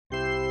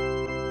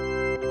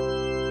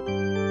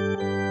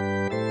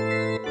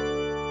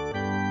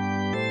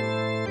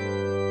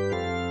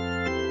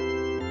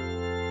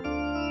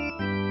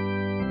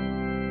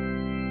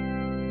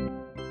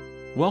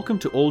Welcome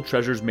to Old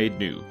Treasures Made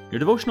New, your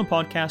devotional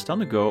podcast on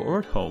the go or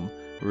at home,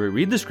 where we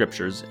read the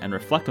scriptures and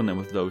reflect on them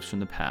with those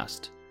from the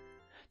past.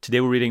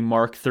 Today we're reading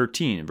Mark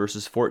 13,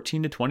 verses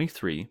 14 to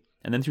 23,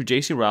 and then through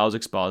J.C. Ryle's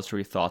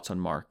expository thoughts on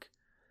Mark.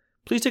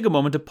 Please take a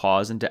moment to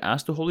pause and to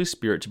ask the Holy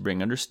Spirit to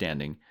bring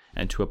understanding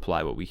and to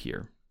apply what we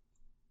hear.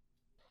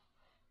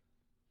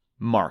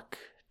 Mark,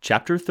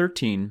 chapter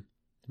 13,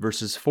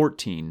 verses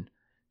 14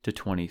 to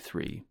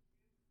 23.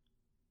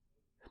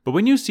 But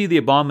when you see the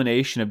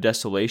abomination of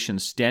desolation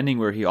standing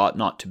where he ought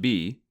not to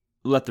be,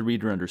 let the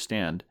reader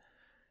understand,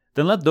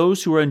 then let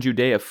those who are in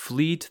Judea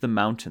flee to the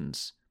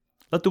mountains.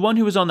 Let the one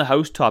who is on the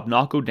housetop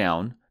not go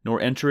down, nor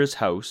enter his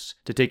house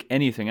to take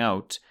anything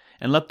out,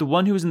 and let the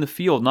one who is in the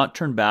field not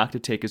turn back to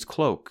take his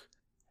cloak.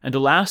 And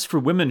alas for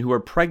women who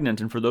are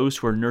pregnant and for those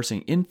who are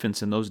nursing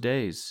infants in those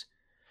days.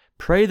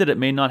 Pray that it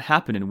may not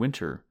happen in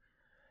winter.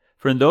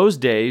 For in those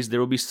days there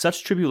will be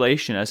such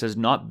tribulation as has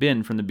not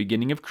been from the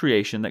beginning of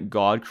creation that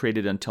God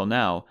created until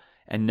now,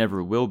 and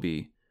never will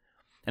be.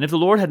 And if the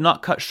Lord had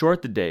not cut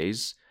short the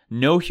days,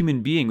 no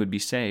human being would be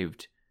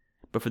saved.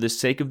 But for the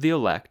sake of the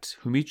elect,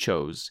 whom he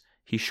chose,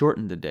 he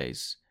shortened the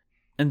days.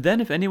 And then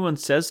if anyone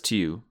says to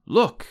you,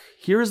 "Look,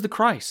 here is the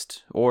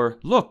Christ," or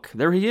 "Look,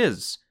 there he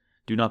is,"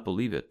 do not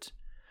believe it.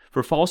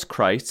 For false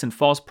Christs and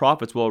false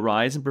prophets will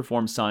arise and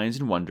perform signs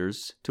and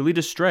wonders, to lead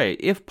astray,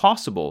 if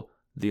possible,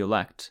 the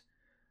elect.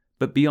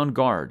 But be on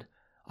guard.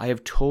 I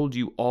have told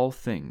you all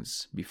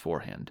things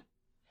beforehand.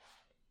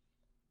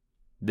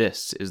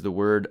 This is the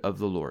word of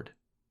the Lord.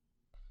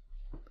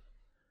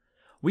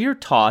 We are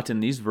taught in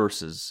these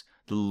verses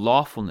the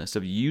lawfulness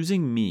of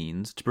using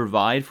means to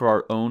provide for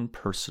our own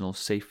personal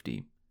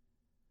safety.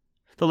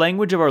 The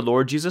language of our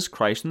Lord Jesus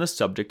Christ on the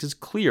subject is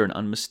clear and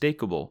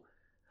unmistakable.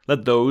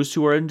 Let those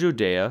who are in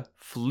Judea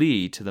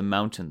flee to the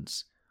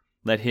mountains.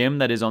 Let him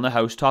that is on the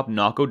housetop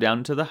not go down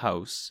into the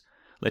house.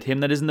 Let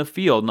him that is in the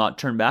field not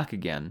turn back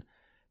again.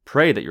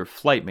 Pray that your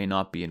flight may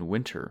not be in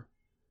winter.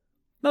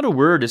 Not a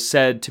word is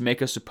said to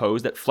make us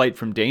suppose that flight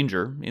from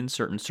danger, in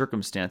certain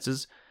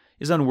circumstances,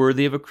 is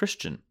unworthy of a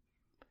Christian.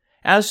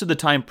 As to the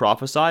time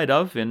prophesied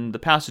of in the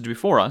passage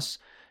before us,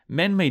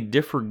 men may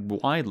differ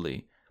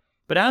widely,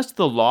 but as to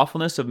the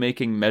lawfulness of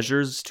making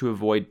measures to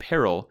avoid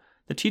peril,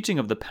 the teaching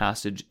of the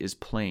passage is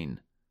plain.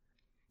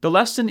 The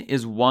lesson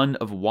is one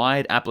of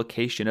wide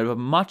application and of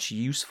much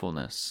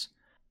usefulness.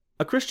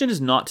 A Christian is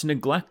not to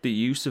neglect the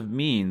use of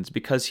means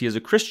because he is a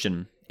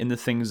Christian in the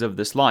things of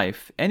this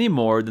life, any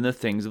more than the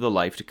things of the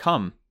life to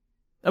come.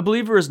 A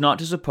believer is not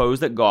to suppose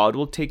that God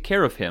will take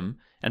care of him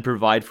and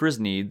provide for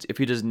his needs if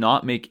he does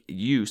not make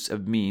use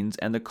of means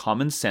and the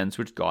common sense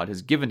which God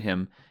has given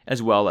him,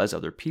 as well as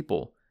other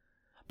people.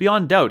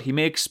 Beyond doubt, he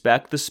may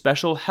expect the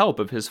special help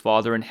of his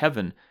Father in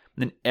heaven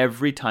in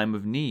every time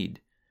of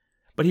need,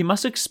 but he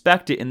must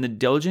expect it in the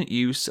diligent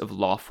use of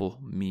lawful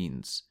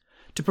means.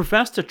 To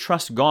profess to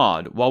trust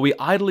God while we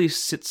idly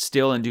sit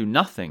still and do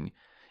nothing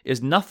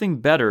is nothing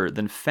better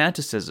than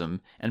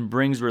fanaticism and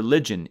brings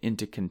religion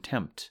into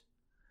contempt.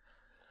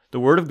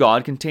 The Word of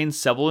God contains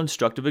several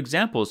instructive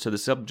examples to the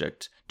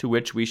subject, to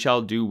which we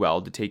shall do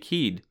well to take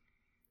heed.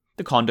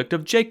 The conduct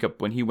of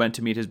Jacob when he went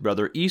to meet his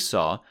brother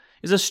Esau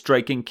is a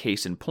striking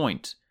case in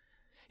point.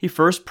 He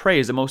first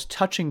prays a most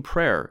touching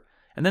prayer,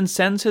 and then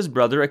sends his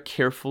brother a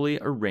carefully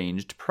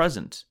arranged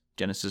present.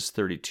 Genesis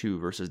 32,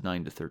 verses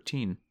 9 to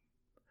 13.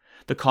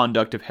 The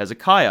conduct of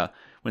Hezekiah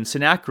when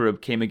Sennacherib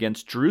came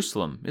against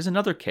Jerusalem is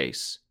another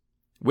case.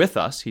 With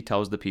us, he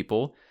tells the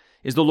people,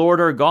 is the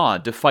Lord our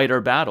God to fight our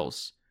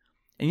battles.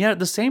 And yet at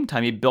the same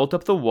time he built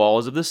up the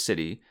walls of the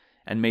city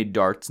and made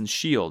darts and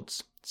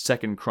shields.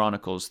 2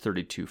 Chronicles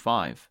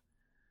 32:5.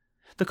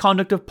 The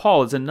conduct of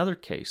Paul is another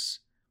case.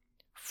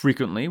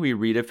 Frequently we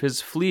read of his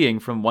fleeing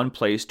from one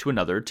place to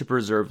another to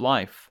preserve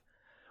life.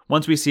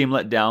 Once we see him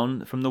let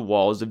down from the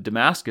walls of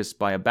Damascus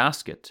by a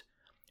basket.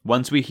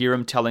 Once we hear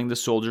him telling the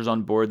soldiers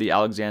on board the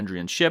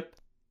Alexandrian ship,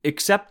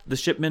 "Except the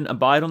shipmen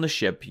abide on the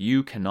ship,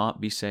 you cannot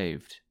be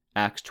saved."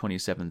 Acts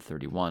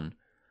 27:31.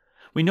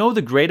 We know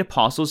the great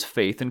apostle's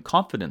faith and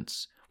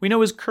confidence. We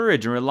know his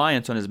courage and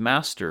reliance on his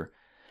master.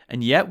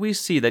 And yet we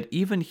see that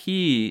even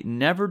he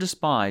never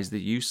despised the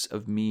use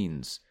of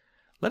means.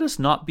 Let us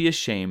not be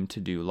ashamed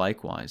to do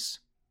likewise.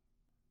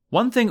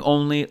 One thing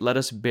only let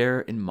us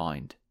bear in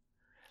mind.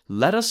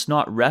 Let us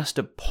not rest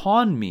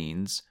upon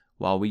means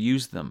while we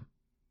use them.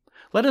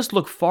 Let us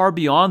look far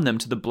beyond them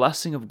to the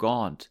blessing of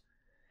God.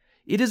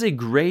 It is a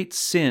great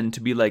sin to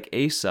be like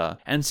Asa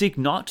and seek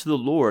not to the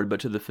Lord but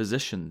to the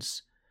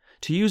physicians.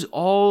 To use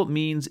all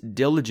means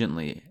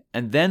diligently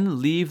and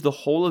then leave the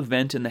whole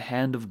event in the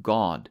hand of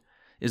God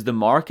is the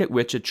mark at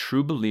which a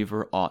true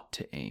believer ought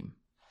to aim.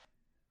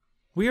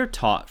 We are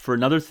taught, for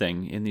another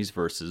thing in these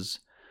verses,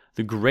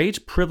 the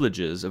great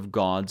privileges of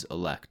God's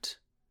elect.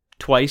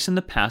 Twice in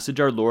the passage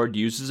our Lord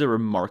uses a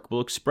remarkable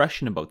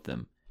expression about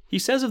them. He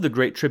says of the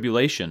great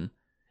tribulation,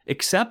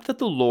 "Except that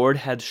the Lord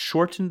had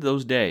shortened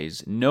those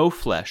days, no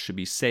flesh should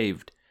be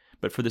saved.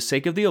 But for the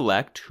sake of the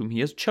elect, whom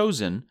he has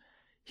chosen,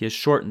 he has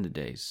shortened the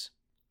days."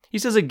 He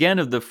says again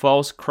of the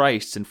false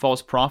Christs and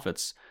false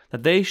prophets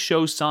that they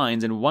show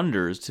signs and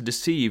wonders to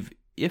deceive,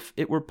 if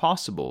it were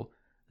possible,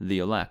 the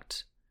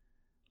elect.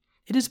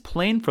 It is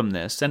plain from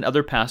this and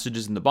other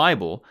passages in the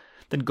Bible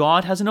that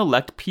God has an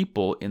elect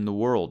people in the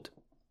world.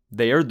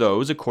 They are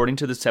those, according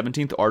to the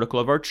 17th article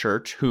of our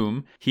church,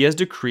 whom he has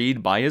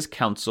decreed by his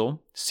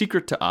counsel,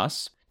 secret to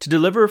us, to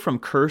deliver from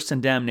curse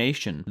and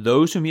damnation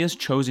those whom he has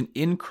chosen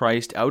in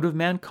Christ out of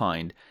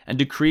mankind, and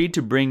decreed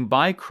to bring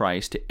by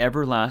Christ to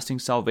everlasting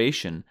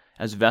salvation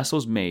as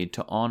vessels made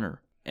to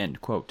honor."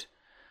 End quote.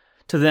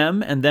 To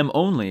them and them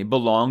only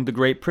belong the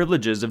great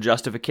privileges of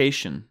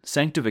justification,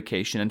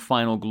 sanctification, and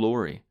final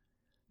glory.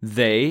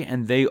 They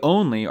and they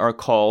only are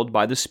called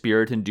by the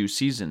Spirit in due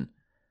season.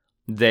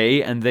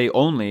 They and they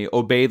only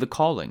obey the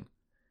calling.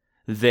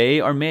 They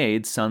are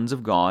made sons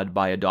of God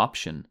by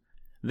adoption.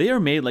 They are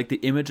made like the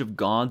image of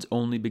God's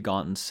only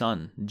begotten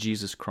Son,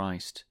 Jesus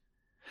Christ.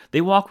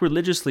 They walk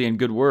religiously in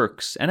good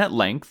works, and at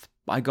length,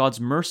 by God's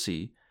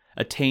mercy,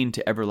 attain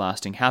to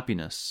everlasting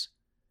happiness.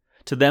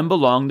 To them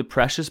belong the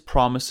precious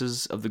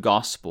promises of the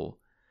gospel.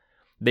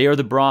 They are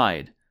the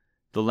bride,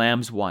 the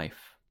Lamb's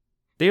wife.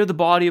 They are the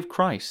body of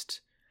Christ.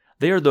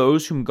 They are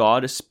those whom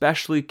God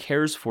especially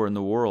cares for in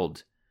the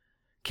world.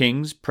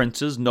 Kings,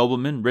 princes,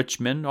 noblemen, rich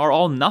men are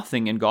all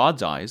nothing in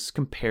God's eyes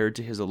compared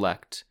to his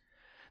elect.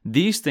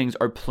 These things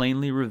are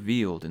plainly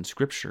revealed in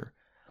Scripture.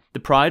 The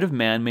pride of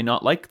man may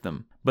not like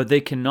them, but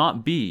they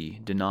cannot be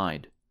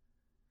denied.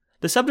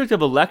 The subject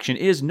of election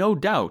is, no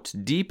doubt,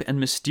 deep and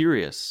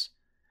mysterious.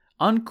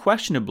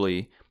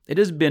 Unquestionably, it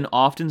has been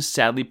often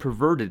sadly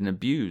perverted and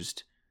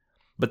abused.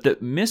 But the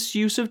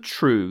misuse of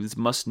truths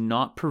must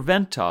not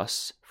prevent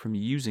us from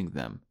using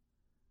them.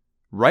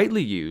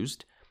 Rightly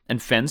used,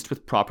 and fenced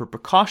with proper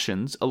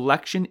precautions,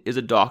 election is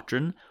a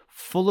doctrine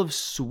full of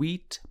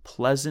sweet,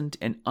 pleasant,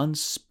 and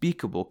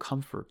unspeakable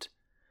comfort.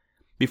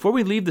 Before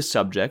we leave the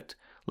subject,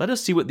 let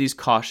us see what these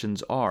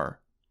cautions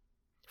are.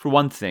 For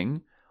one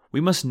thing,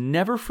 we must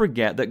never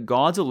forget that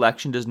God's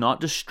election does not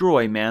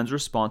destroy man's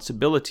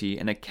responsibility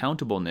and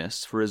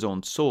accountableness for his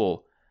own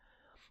soul.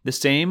 The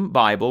same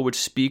Bible which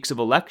speaks of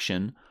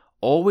election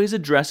always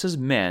addresses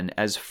men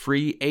as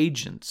free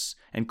agents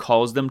and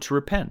calls them to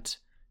repent,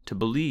 to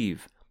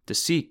believe, to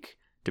seek,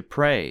 to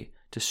pray,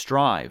 to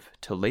strive,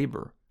 to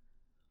labor.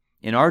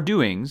 In our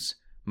doings,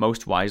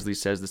 most wisely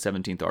says the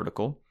 17th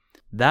article,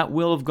 that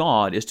will of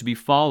God is to be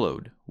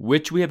followed,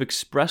 which we have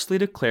expressly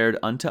declared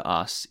unto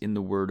us in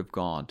the word of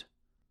God.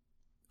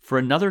 For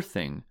another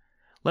thing,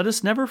 let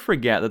us never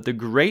forget that the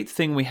great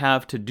thing we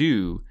have to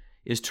do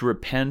is to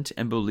repent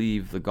and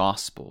believe the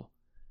gospel.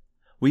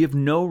 We have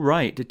no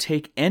right to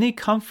take any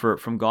comfort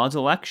from God's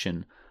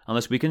election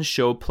unless we can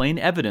show plain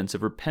evidence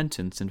of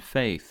repentance and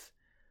faith.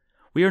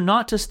 We are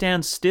not to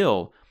stand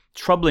still,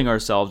 troubling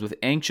ourselves with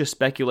anxious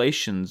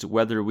speculations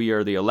whether we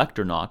are the elect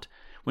or not,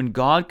 when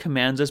God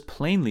commands us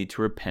plainly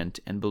to repent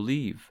and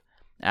believe.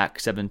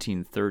 Acts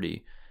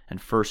 17:30 and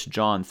 1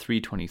 John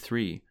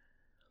 3:23.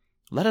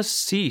 Let us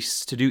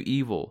cease to do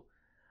evil.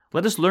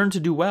 Let us learn to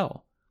do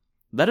well.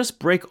 Let us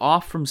break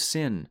off from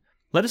sin.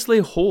 Let us lay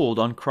hold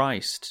on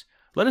Christ.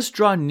 Let us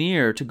draw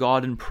near to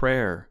God in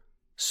prayer.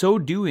 So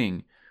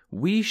doing,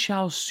 we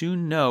shall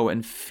soon know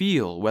and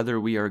feel whether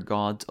we are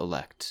God's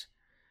elect.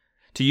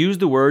 To use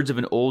the words of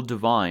an old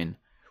divine,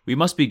 we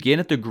must begin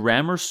at the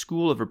grammar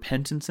school of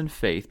repentance and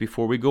faith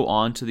before we go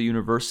on to the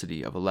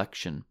university of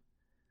election.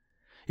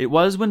 It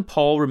was when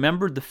Paul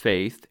remembered the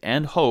faith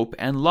and hope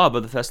and love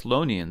of the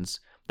Thessalonians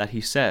that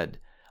he said,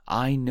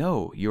 "I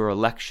know your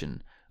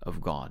election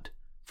of God."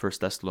 1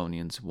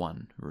 Thessalonians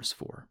 1, verse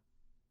 4.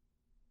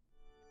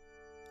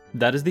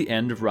 That is the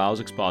end of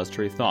Ryle's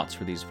expository thoughts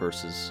for these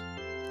verses.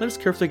 Let us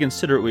carefully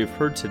consider what we have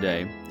heard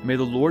today, and may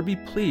the Lord be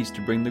pleased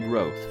to bring the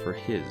growth for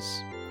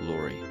his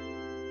glory.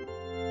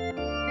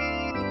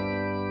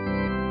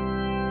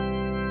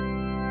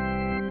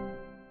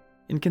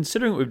 In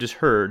considering what we've just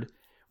heard,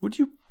 would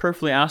you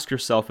prayerfully ask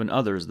yourself and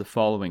others the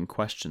following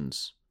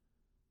questions?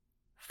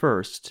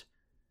 First,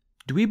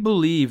 do we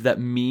believe that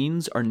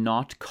means are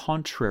not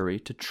contrary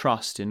to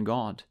trust in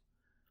God?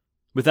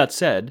 With that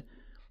said,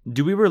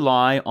 do we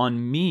rely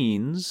on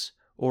means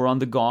or on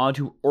the God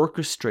who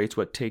orchestrates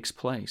what takes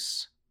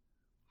place?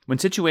 When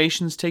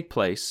situations take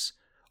place,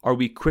 are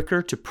we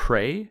quicker to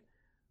pray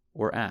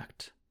or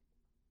act?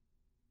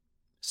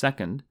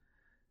 Second,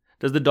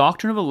 does the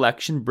doctrine of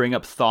election bring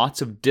up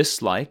thoughts of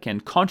dislike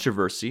and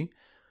controversy,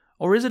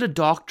 or is it a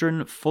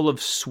doctrine full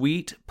of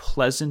sweet,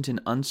 pleasant,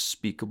 and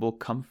unspeakable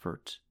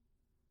comfort?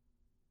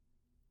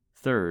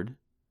 Third,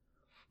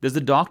 does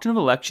the doctrine of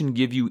election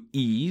give you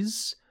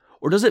ease,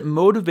 or does it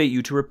motivate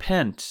you to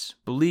repent,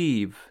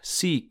 believe,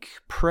 seek,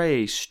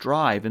 pray,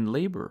 strive, and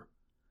labor?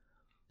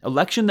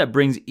 Election that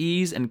brings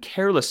ease and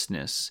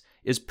carelessness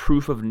is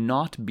proof of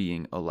not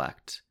being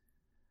elect.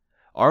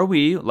 Are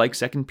we, like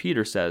 2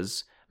 Peter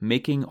says,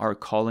 making our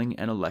calling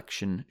and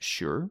election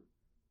sure?